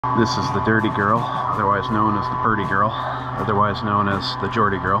This is the DirDiGirl, otherwise known as the Purdy Girl, otherwise known as the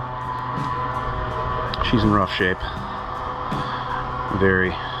Jordy Girl. She's in rough shape. Very,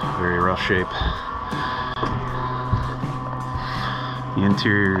 very rough shape. The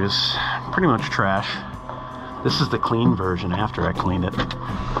interior is pretty much trash. This is the clean version after I cleaned it.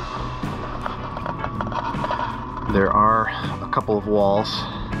 There are a couple of walls.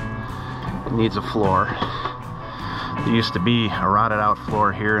 It needs a floor. There used to be a rotted out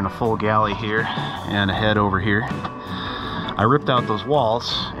floor here and a full galley here and a head over here. I ripped out those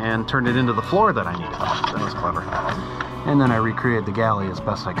walls and turned it into the floor that I needed. That was clever. And then I recreated the galley as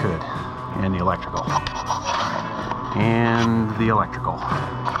best I could, and the electrical. And the electrical.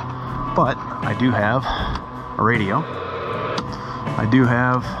 But I do have a radio. I do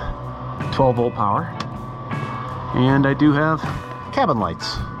have 12 volt power. And I do have cabin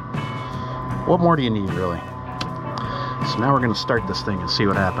lights. What more do you need, really? So now we're going to start this thing and see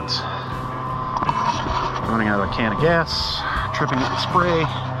what happens. Running out of a can of gas, tripping it with spray.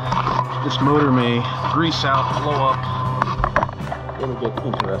 This motor may grease out, blow up. It'll get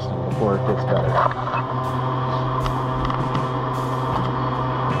interesting before it gets better.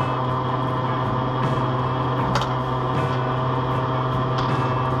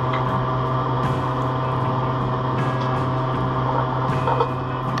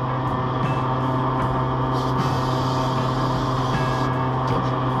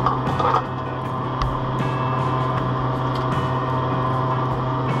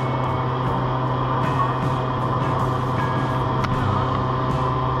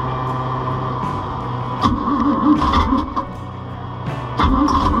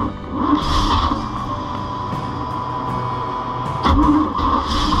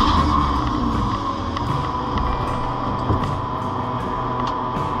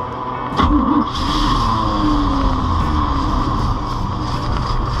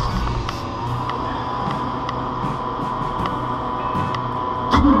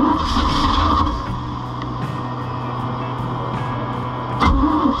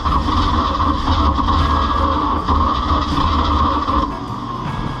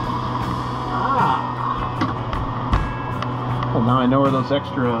 Well, now I know where those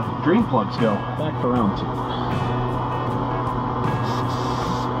extra drain plugs go. Back for round two.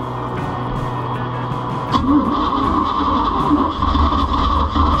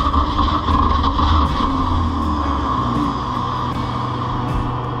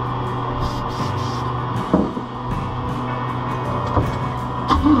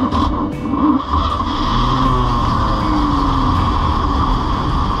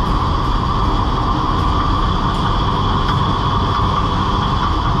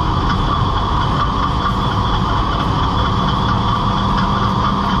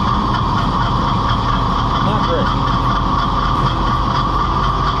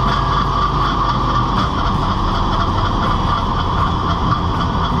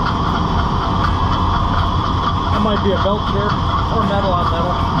 Might be a belt share or metal on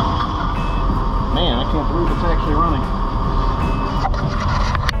metal. Man, I can't believe it's actually running.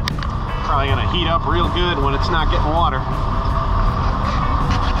 Probably gonna heat up real good when it's not getting water.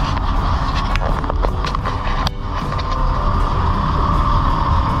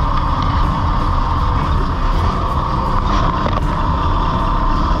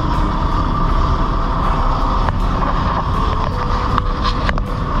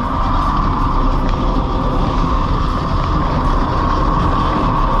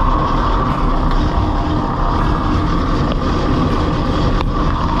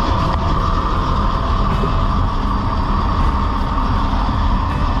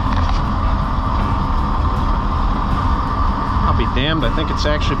 Damned, I think it's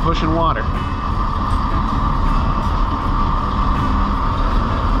actually pushing water.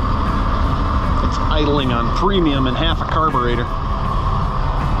 It's idling on premium and half a carburetor.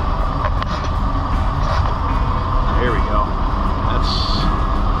 There we go.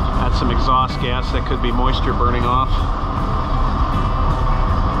 That's some exhaust gas that could be moisture burning off.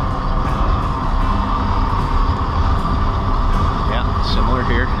 Yeah, similar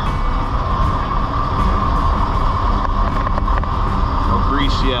here.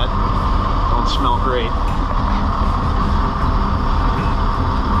 Grease yet. Don't smell great.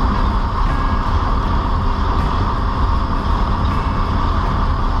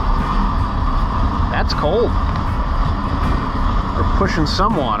 That's cold. We're pushing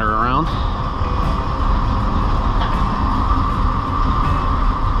some water around.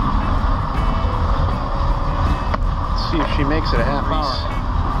 Let's see if she makes it a half hour.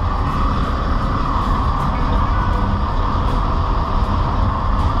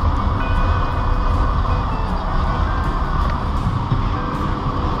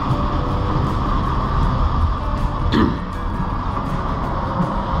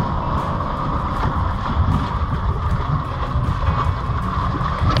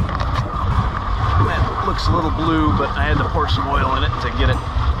 to get it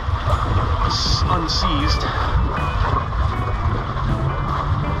unseized.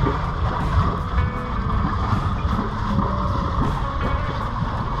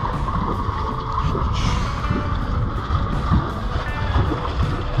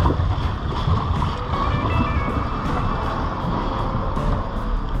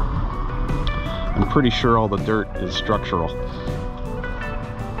 I'm pretty sure all the dirt is structural.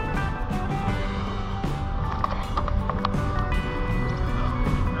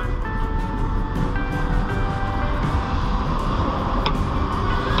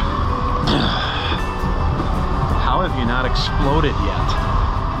 How have you not exploded yet?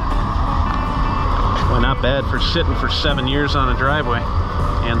 Well, not bad for sitting for 7 years on a driveway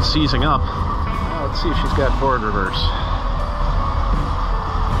and seizing up. Well, let's see if she's got forward reverse.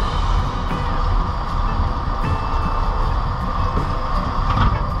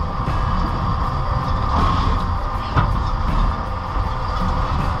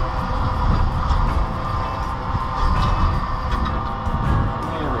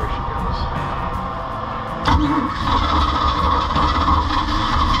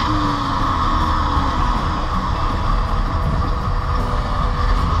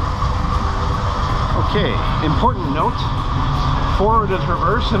 Okay, important note, forward is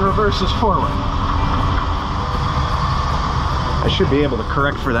reverse and reverse is forward. I should be able to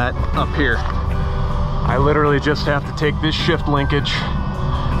correct for that up here. I literally just have to take this shift linkage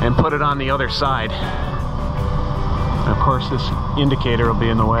and put it on the other side. And of course this indicator will be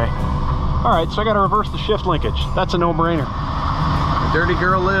in the way. Alright, so I gotta reverse the shift linkage. That's a no-brainer. The dirty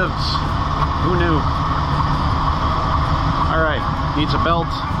girl lives. Who knew? Alright, needs a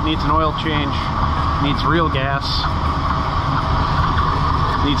belt, needs an oil change, needs real gas,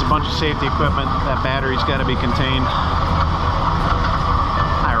 needs a bunch of safety equipment. That battery's got to be contained.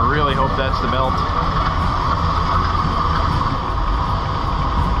 I really hope that's the belt.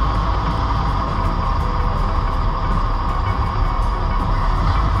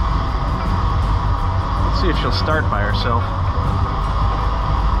 Let's see if she'll start by herself.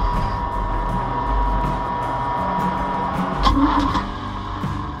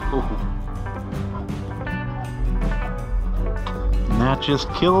 That just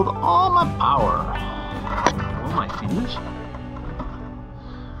killed all my power. Oh, my fuse?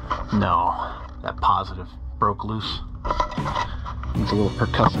 No, that positive broke loose. Needs a little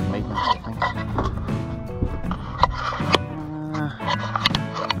percussive maintenance, I think.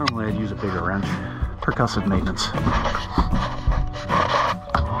 Normally I'd use a bigger wrench. Percussive maintenance.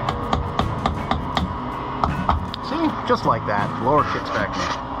 See? Just like that. Lower kicks back in.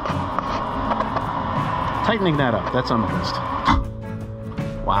 Tightening that up, that's on the list.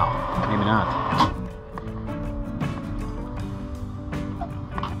 Wow, maybe not.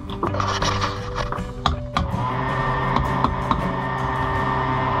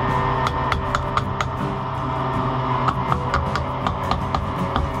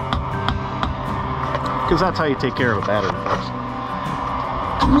 Because that's how you take care of a battery, folks.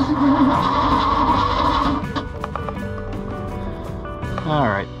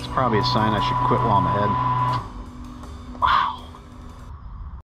 Alright, it's probably a sign I should quit while I'm ahead.